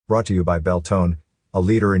Brought to you by Beltone, a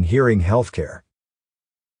leader in hearing healthcare.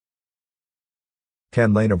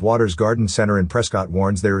 Ken Lane of Waters Garden Center in Prescott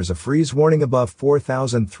warns there is a freeze warning above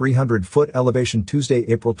 4,300-foot elevation Tuesday,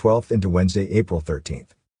 April 12th into Wednesday, April 13th.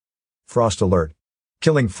 Frost alert.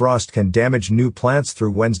 Killing frost can damage new plants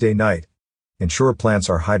through Wednesday night. Ensure plants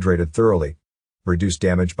are hydrated thoroughly. Reduce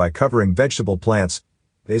damage by covering vegetable plants,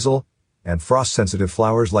 basil, and frost-sensitive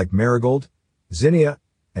flowers like marigold, zinnia,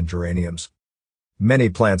 and geraniums. Many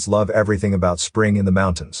plants love everything about spring in the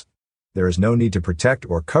mountains. There is no need to protect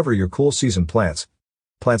or cover your cool season plants.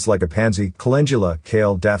 Plants like a pansy, calendula,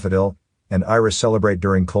 kale, daffodil, and iris celebrate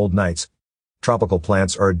during cold nights. Tropical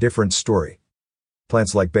plants are a different story.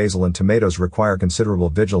 Plants like basil and tomatoes require considerable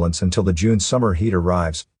vigilance until the June summer heat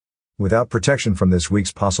arrives. Without protection from this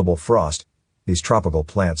week's possible frost, these tropical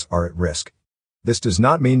plants are at risk. This does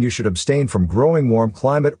not mean you should abstain from growing warm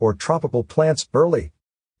climate or tropical plants early.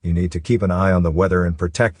 You need to keep an eye on the weather and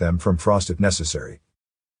protect them from frost if necessary.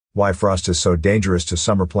 Why frost is so dangerous to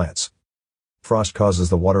summer plants. Frost causes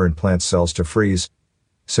the water in plant cells to freeze,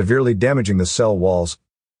 severely damaging the cell walls.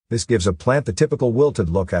 This gives a plant the typical wilted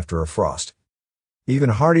look after a frost. Even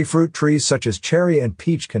hardy fruit trees such as cherry and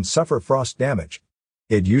peach can suffer frost damage.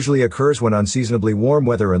 It usually occurs when unseasonably warm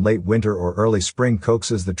weather in late winter or early spring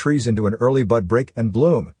coaxes the trees into an early bud break and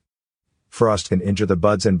bloom. Frost can injure the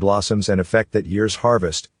buds and blossoms and affect that year's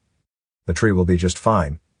harvest. The tree will be just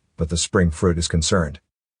fine, but the spring fruit is concerned.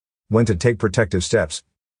 When to take protective steps.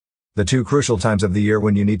 The two crucial times of the year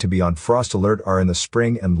when you need to be on frost alert are in the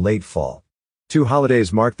spring and late fall. Two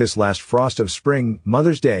holidays mark this last frost of spring,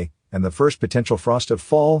 Mother's Day, and the first potential frost of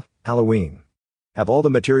fall, Halloween. Have all the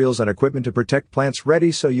materials and equipment to protect plants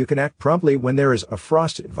ready so you can act promptly when there is a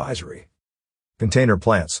frost advisory. Container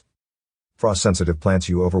plants. Frost-sensitive plants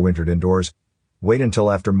you overwintered indoors. Wait until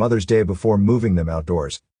after Mother's Day before moving them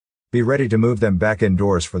outdoors. Be ready to move them back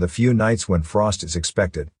indoors for the few nights when frost is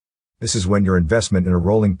expected. This is when your investment in a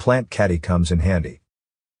rolling plant caddy comes in handy.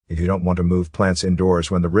 If you don't want to move plants indoors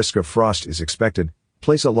when the risk of frost is expected,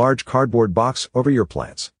 place a large cardboard box over your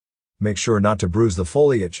plants. Make sure not to bruise the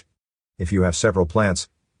foliage. If you have several plants,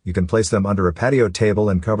 you can place them under a patio table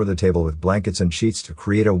and cover the table with blankets and sheets to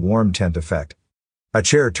create a warm tent effect. A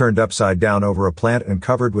chair turned upside down over a plant and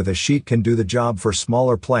covered with a sheet can do the job for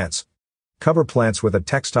smaller plants. Cover plants with a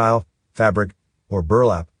textile, fabric, or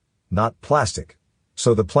burlap, not plastic,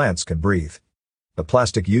 so the plants can breathe. The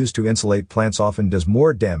plastic used to insulate plants often does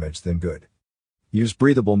more damage than good. Use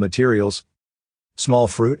breathable materials. Small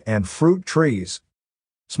fruit and fruit trees.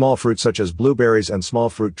 Small fruit such as blueberries and small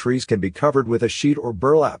fruit trees can be covered with a sheet or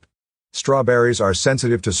burlap. Strawberries are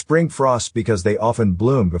sensitive to spring frost because they often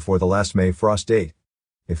bloom before the last May frost date.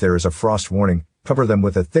 If there is a frost warning, cover them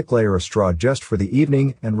with a thick layer of straw just for the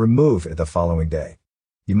evening and remove it the following day.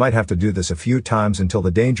 You might have to do this a few times until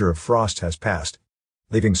the danger of frost has passed.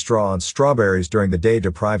 Leaving straw on strawberries during the day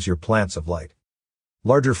deprives your plants of light.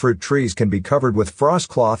 Larger fruit trees can be covered with frost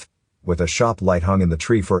cloth, with a shop light hung in the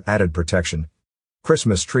tree for added protection.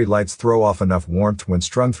 Christmas tree lights throw off enough warmth when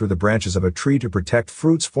strung through the branches of a tree to protect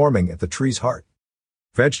fruits forming at the tree's heart.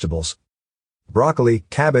 Vegetables. Broccoli,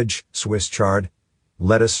 cabbage, Swiss chard,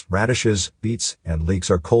 lettuce, radishes, beets, and leeks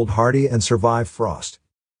are cold hardy and survive frost.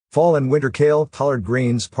 Fall and winter kale, collard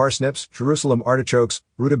greens, parsnips, Jerusalem artichokes,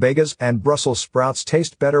 rutabagas, and Brussels sprouts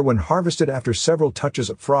taste better when harvested after several touches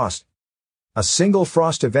of frost. A single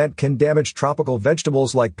frost event can damage tropical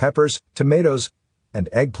vegetables like peppers, tomatoes, and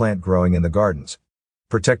eggplant growing in the gardens.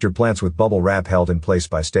 Protect your plants with bubble wrap held in place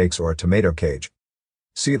by stakes or a tomato cage.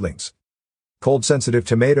 Seedlings. Cold-sensitive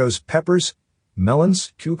tomatoes, peppers,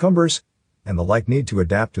 melons, cucumbers, and the like need to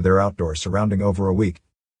adapt to their outdoor surrounding over a week.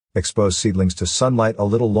 Expose seedlings to sunlight a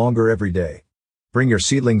little longer every day. Bring your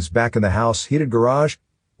seedlings back in the house, heated garage,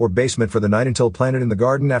 or basement for the night until planted in the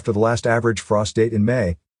garden after the last average frost date in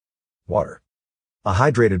May. Water. A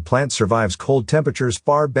hydrated plant survives cold temperatures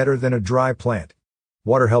far better than a dry plant.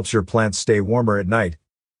 Water helps your plants stay warmer at night.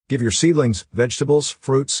 Give your seedlings, vegetables,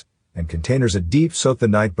 fruits, and containers a deep soak the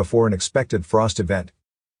night before an expected frost event.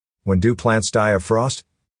 When do plants die of frost?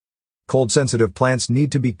 Cold-sensitive plants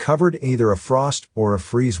need to be covered in either a frost or a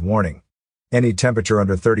freeze warning. Any temperature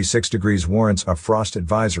under 36 degrees warrants a frost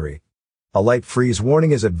advisory. A light freeze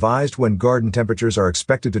warning is advised when garden temperatures are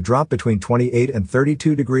expected to drop between 28 and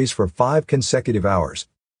 32 degrees for 5 consecutive hours.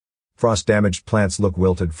 Frost-damaged plants look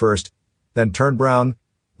wilted first, then turn brown,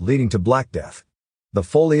 leading to black death. The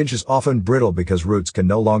foliage is often brittle because roots can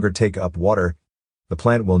no longer take up water. The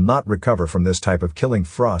plant will not recover from this type of killing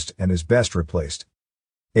frost and is best replaced.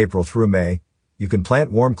 April through May, you can plant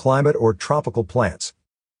warm climate or tropical plants.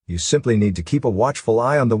 You simply need to keep a watchful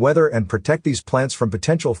eye on the weather and protect these plants from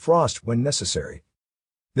potential frost when necessary.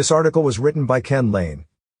 This article was written by Ken Lane.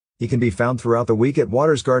 He can be found throughout the week at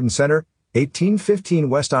Waters Garden Center, 1815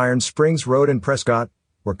 West Iron Springs Road in Prescott,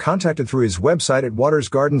 or contacted through his website at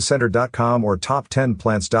watersgardencenter.com or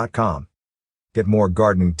top10plants.com. Get more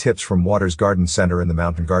gardening tips from Waters Garden Center in the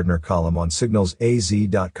Mountain Gardener column on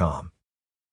signalsaz.com.